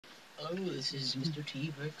Hello, this is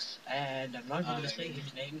mrtbrix, and I'm not even going to say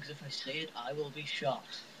his name because if I say it, I will be shot.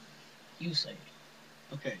 You say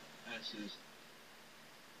it. Okay, this is.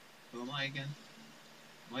 Who am I again?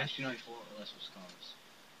 My S94 or less with scars.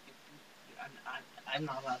 I'm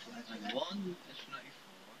not allowed to answer I'm that. one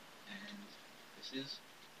S94, and this is.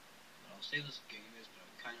 Well, I'll say this game is, but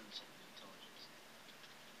I'm kind of insulting your intelligence.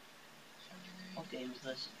 What game is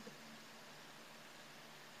this?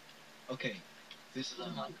 Okay, this is a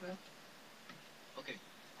Minecraft. Okay,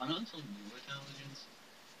 I'm not insulting your intelligence,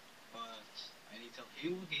 but I need to tell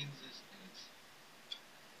you what game this is, and it's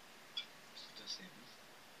the same.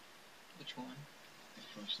 Which one? The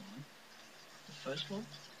first one. The first one?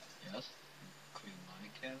 Yes. Create my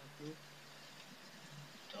character.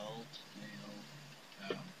 Adult, male.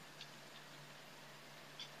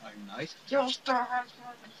 I'm nice. Just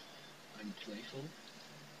I'm playful.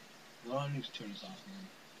 Well, I need to turn this off again.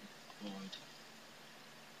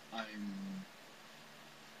 But I'm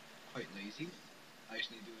quite lazy. I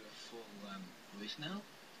just need to do a full voice now.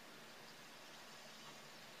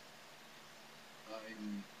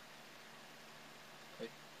 I'm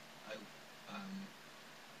quite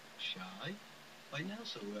shy right now,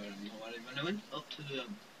 so when I went up to the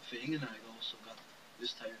thing and I also got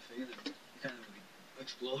this type of thing and it kind of like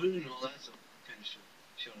exploded and all that, so kind of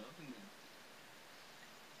showed up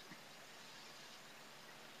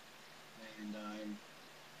and I'm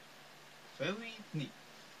very neat.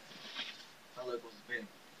 How that was big.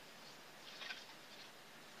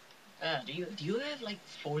 do you have like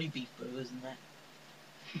 40 beef burgers in that?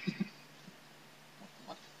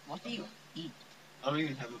 What do you eat? I don't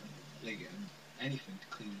even have anything to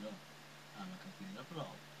clean it up. I'm not gonna clean it up at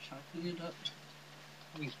all. Try to clean it up.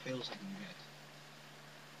 How many pills I can get?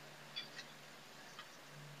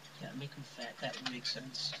 Yeah, make them fat. That would make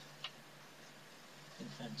sense.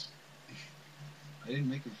 Make sense. I didn't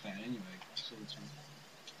make them fat anyway, so it's fine.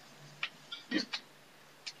 Do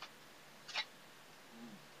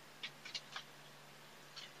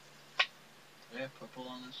I have purple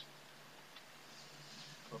on this?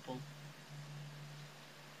 Purple?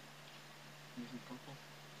 Using purple?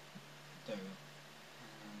 There we go.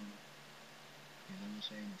 Okay, then the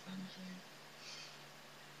same, then the same.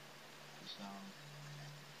 This out.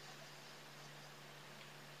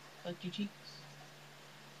 Like your cheeks.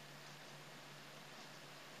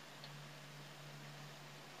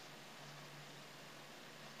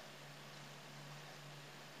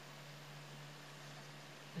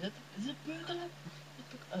 Is it burglar?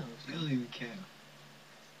 Oh, he doesn't even care.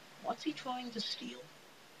 What's he trying to steal?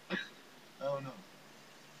 Oh no.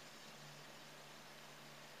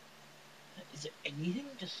 Is there anything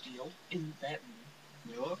to steal in that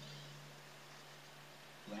room? Mirror?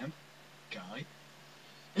 Lamp? Guy?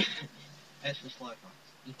 S for SlyFox.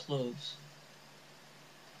 And clothes.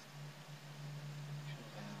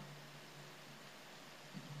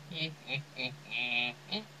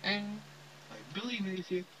 Billy Mays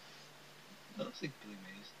here. That looks like Billy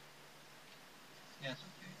Mays. Yeah, it's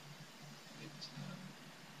okay. It's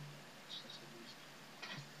accessories.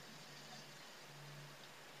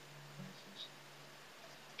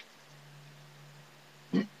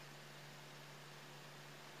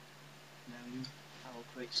 Now I will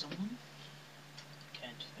create someone.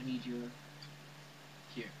 Can't. I need your.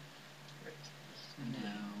 Here. Right.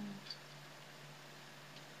 Now.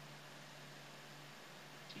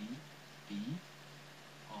 T B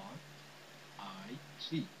R I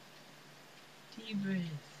C. T-Brix.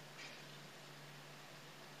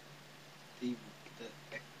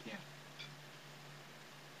 Yeah.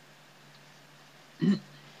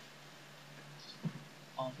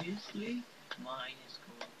 Obviously, mine is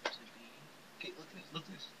going to be. Okay, look at this. Look at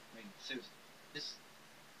this. Wait, seriously.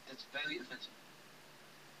 That's very offensive.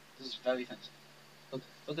 This is very offensive. Look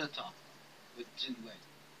at the top. With in red.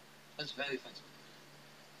 That's very offensive.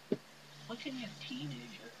 Why can't you have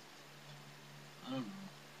teenager? I don't know.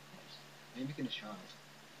 Maybe making a child.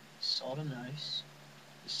 He's sort of nice.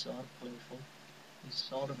 He's sort of playful. He's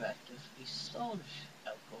sort of active. He's sort of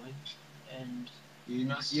outgoing. And you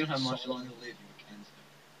don't have much longer to live. You're cancer.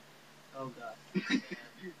 Oh god.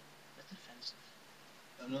 That's offensive.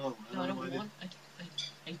 No, I don't want.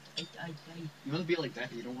 You want to be like that,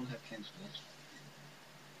 but you don't want to have cancer.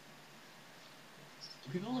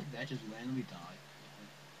 People like that just randomly die.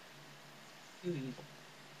 You're evil.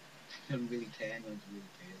 I'm really tan, I'm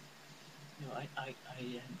really pale. No, I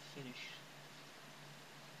am finished.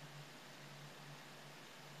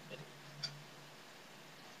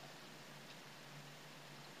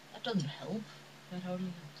 That doesn't help. That hardly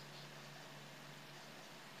helps.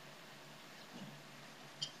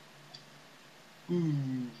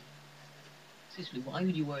 Seriously, why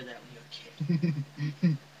would you wear that when you're a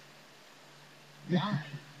kid? Why?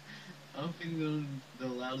 I don't think they're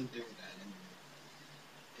allowed to do that anymore.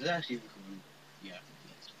 It's actually recording. Yeah,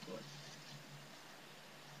 Yes, of course.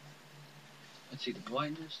 let's see, the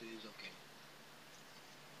brightness is okay.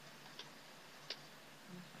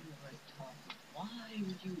 I'm find the right topic. Why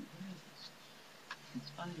would you wear this? It's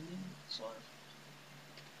Spider-Man, sort of.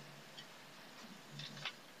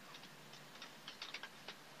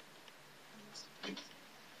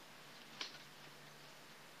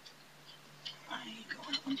 I ain't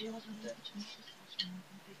going up on deals with that.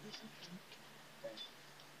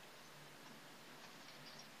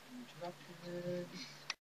 Interrupted.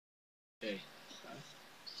 Okay.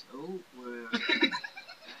 So, we're...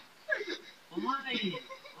 Why?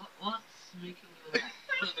 What's making you laugh?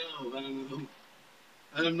 I don't know.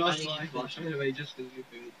 And I'm not SlyFox anyway, just because you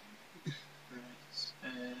feel.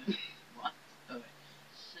 Right. What? Okay.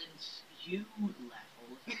 Since you laugh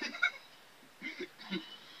all the time,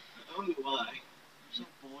 I don't know why. I'm so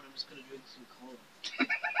bored, I'm just gonna drink some cola.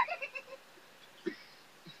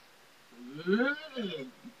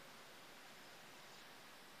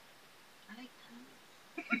 I like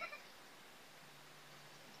that.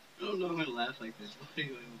 I don't know how to laugh like this. Why do I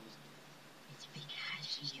almost? It's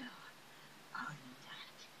because you're not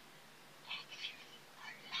actually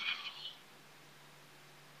alive.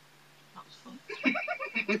 That was fun.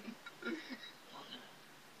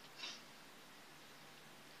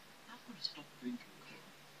 I'm gonna stop drinking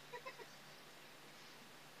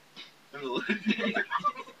cola.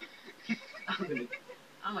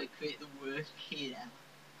 I might create the worst kid ever.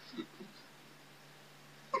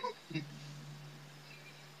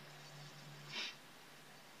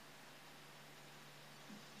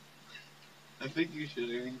 I think you should.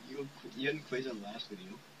 I mean, you hadn't quit the last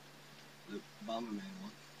video, the Bomberman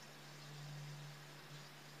one.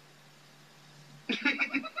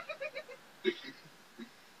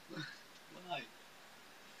 Why?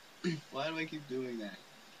 Why do I keep doing that?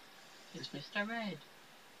 It's Mr. Red.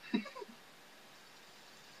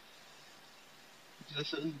 It's the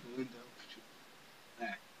sun going down.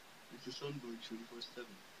 Ah, it's the sun going 24/7.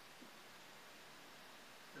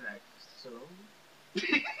 Right, so...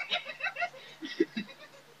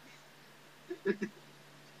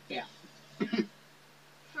 yeah.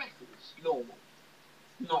 Freckles, normal.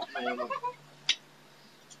 Not normal.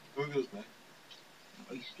 Who goes back?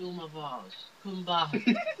 Oh, you stole my vase. Come back.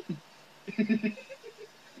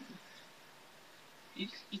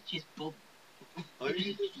 It's just bum. Oh, you,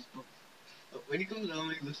 It's just bum. when he comes down,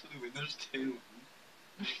 he looks through the window, just tail.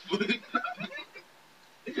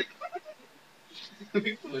 It'd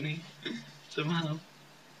be funny. Somehow.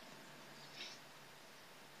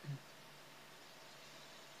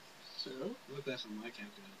 So, Look, that's on my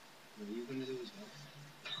calculator. What are you gonna do as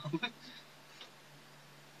well?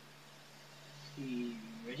 you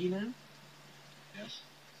ready now? Yes.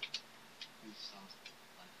 And stop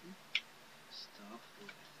laughing. Stop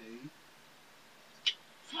laughing.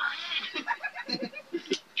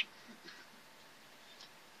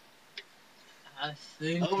 I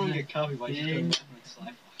think I don't want to get copied by just game... laughing at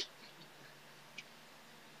SlyFox.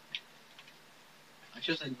 I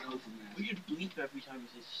should say no from that. We should bleep every time you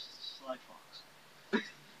say SlyFox.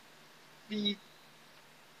 Beep.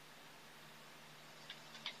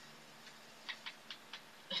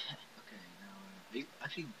 Okay, now,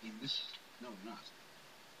 actually, in this, no, we're not.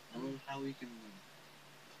 I don't know how we can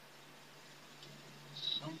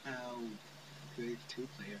somehow create a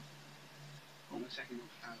two-player. I don't exactly know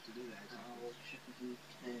how to do that. Oh, shit, we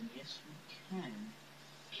can. Yes, we can.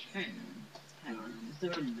 Can. Hang on, is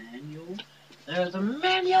there a manual? There's a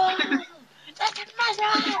manual! There's a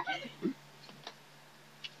manual!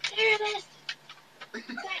 Do this!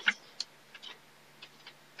 This!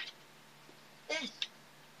 This!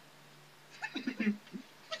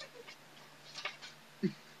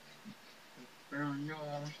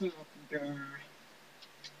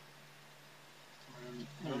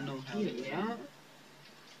 I don't know how Here to we do are. that.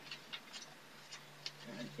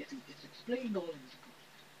 It's explained all in this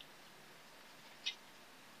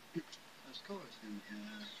book. Of course, and,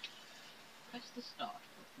 Press the start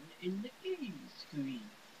button in the game screen.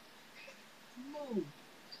 Mode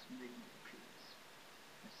menu appears.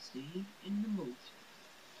 Press C in the mode.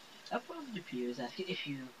 A prompt appears if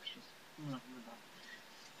you just...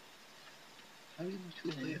 how do you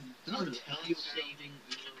do two-player? Does No, it tell you how? saving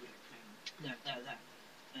loading.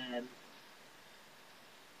 There.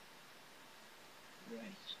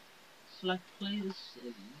 Right. Select player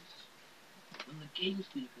settings. When the game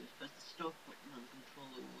screen appears, press the stop button on the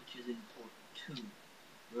controller, which is in port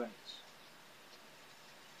 2. Right.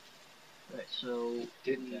 Right, so...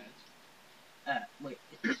 Did that. Wait,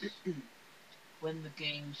 it's when the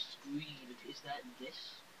game screen, is that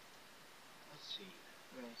this? Let's see.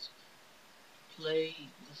 Right. Play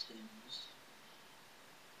The Sims.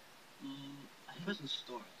 I It doesn't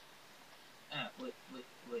start. wait.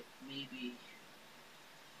 Maybe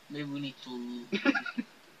we need to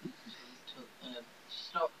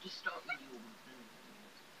just start with you.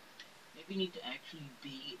 Maybe you need to actually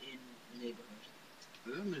be in the neighborhood.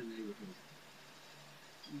 I'm in a neighborhood.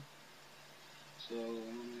 Mm. So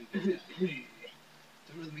I'm gonna make it.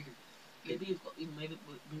 Don't really make it. Maybe you've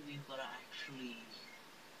got to actually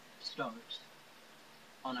start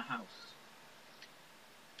on a house.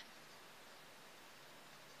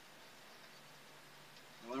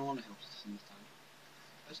 No, I don't want to help this time.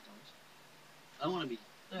 Let's start. I don't want to be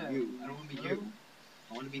There you. I don't want to be we you. go.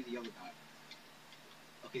 I want to be the other guy.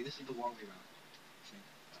 Okay, this is the wrong way around. Okay.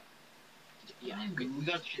 Yeah, Can I we move?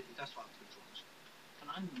 got shit. That's why controls. Can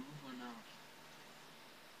I move or not?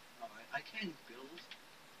 Alright, I can build.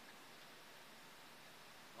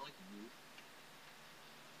 I like to move.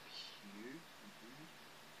 Here.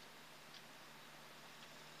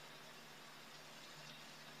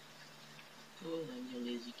 Go then, you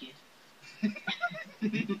lazy kid.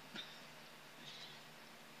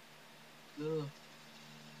 Go.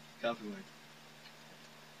 Copyright.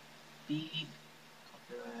 Beep.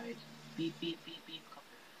 Copyright. Beep, copyright. Beep,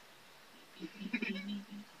 copyright.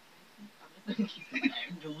 I'm not gonna keep it there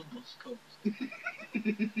until the bus comes.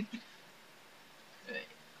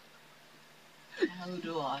 Right. How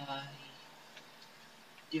do I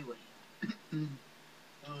do it?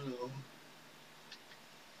 Oh no.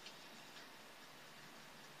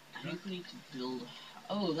 I think we need to build a house.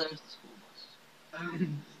 Oh, there's the school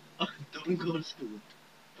bus. Don't go to school.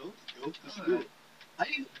 Don't go to school. Alright. I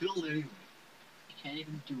didn't build anyway. You can't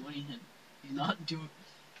even do anything. You're not doing.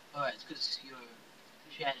 Alright, it's because you're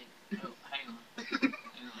chatting. Oh, hang on. Hang on.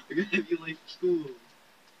 You're gonna have you late for school.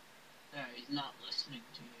 There, he's not listening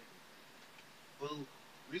to you. Well,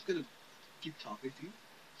 we're just gonna keep talking to you,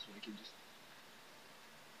 so I can just.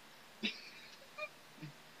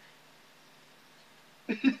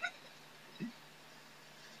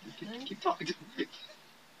 keep talking to me.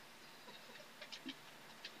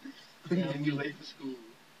 I'm Yeah, gonna be late for school.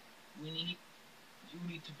 You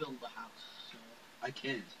need to build a house. So. I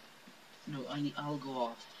can't. No, I'll go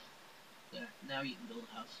off. There, now you can build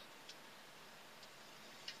a house.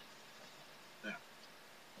 There.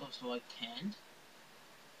 Oh, so I can't?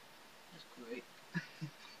 That's great.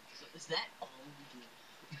 So is that all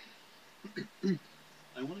we do?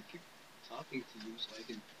 I want to keep talking to you so I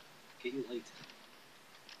can get you late.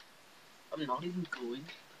 I'm not even going.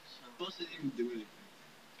 So. Bus didn't even do anything.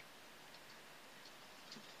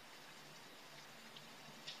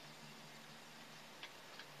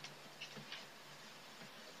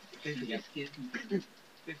 Okay, Yes, give me.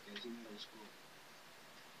 Fifth guys in middle school.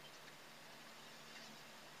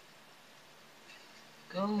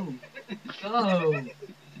 Go! Go!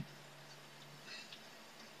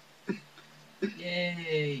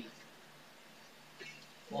 Yay!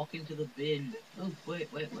 Walk into the bin. Oh, wait.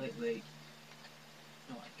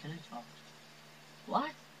 No, can I talk?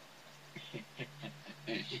 What?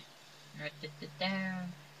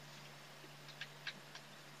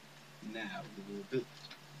 Now we will build.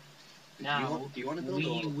 Now do you want to build we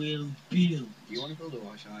or will build. do you want to build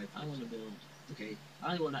or shall I? I want to build. Okay.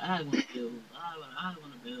 I want to build. I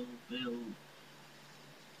want to build.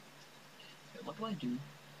 Wait, what do I do?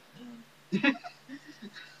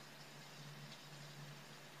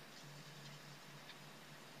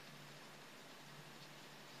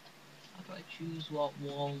 How do I choose what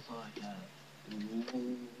walls I have?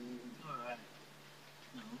 Alright.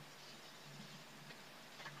 No.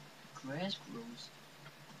 Grass grows.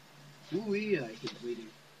 Ooh, yeah, I hate reading.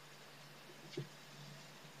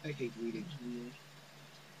 I hate reading. It's weird.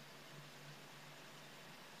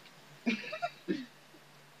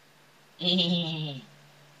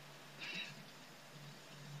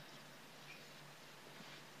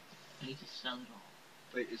 I need to sell it all.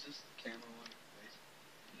 Wait, is this the camera one? Wait.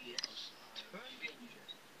 Yes. Turn it.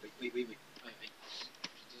 Wait.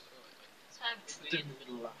 Let's have a tree in the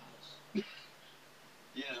middle of our house.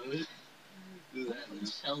 Yeah, let's do that We now. can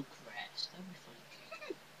sell grass. That'd be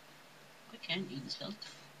funny. Why can't you sell?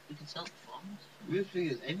 We can sell farms. The weird thing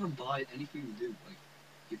is, everyone buys anything you do. Like,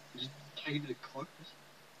 you just type in a carcass,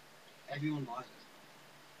 everyone buys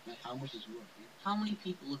it. Like, how much it's worth? Yeah? How many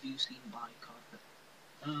people have you seen buy carpet?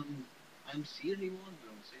 I don't see anyone,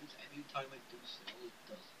 but it seems every time I do sell, it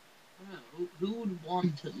does. I don't know. Who would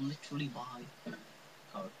want to literally buy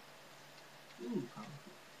carpet? Ooh,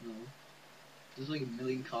 carpet. No. There's like a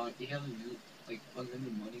million cars. You have like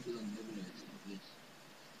unlimited money because unlimited is like this.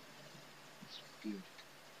 It's weird.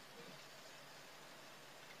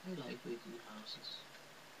 I like making houses.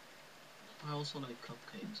 I also like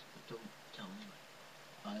cupcakes, but don't tell anyone.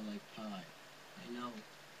 I like pie. I know.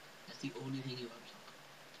 That's the only thing you ever talk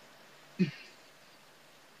about.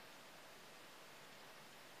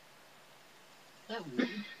 That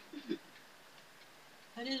wood?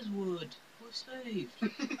 That is wood. We're saved.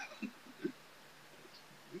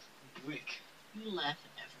 It's brick. You laugh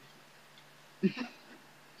at everything.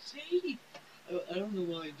 See? I don't know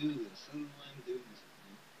why I do this. I don't know why I'm doing this.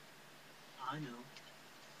 I know.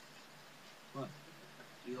 What?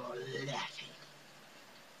 You're laughing.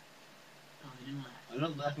 No, I didn't laugh. I'm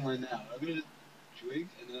not laughing right now. I'm gonna drink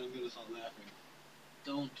and then I'm gonna start laughing.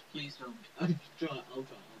 Don't. Please don't. I'll try.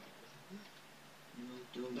 No,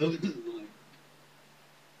 don't. No, this is mine.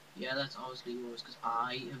 Yeah, that's obviously yours, because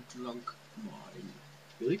I am drunk more than you.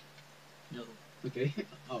 Really? No. Okay.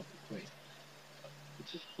 Oh, wait.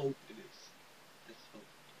 Let's just hope it is. Let's hope.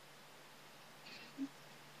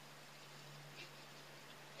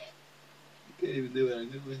 I can't even do it. I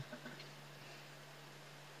knew it.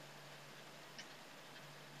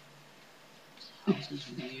 This house is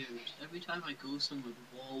weird. Every time I go somewhere,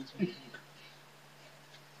 the walls move.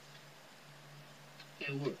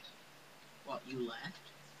 It works. What, you laughed?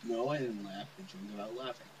 No, I didn't laugh. I dreamed about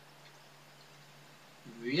laughing.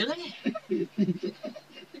 Really?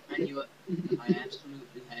 I knew it. I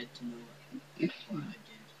absolutely had to know it. That's why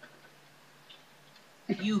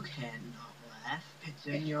I did. You cannot laugh. It's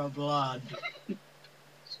in your blood.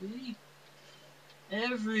 See?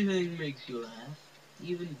 Everything makes you laugh.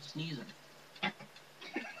 Even sneezing.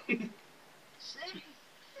 See?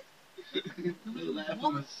 I laughed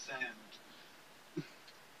What? with sand.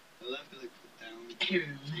 I laughed because I put down the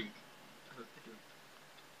drink.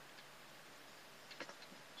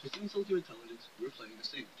 Just insult your intelligence. We're playing The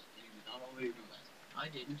Sims. You did not already know that. I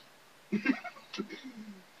didn't.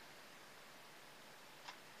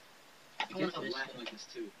 You can't stop laughing like this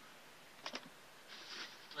too.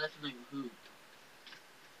 Laughing like who?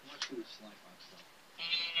 Watch too much SlyFox stuff.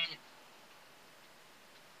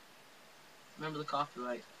 Remember the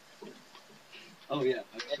copyright. Oh yeah,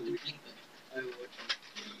 I Have to actually. bleep it. I watched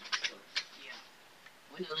stuff. Yeah.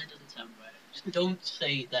 Well, no, that doesn't sound right. Just don't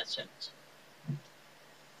say that sentence.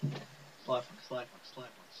 SlyFox.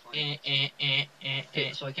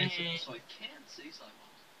 Okay, so I can't say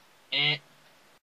SlyFox.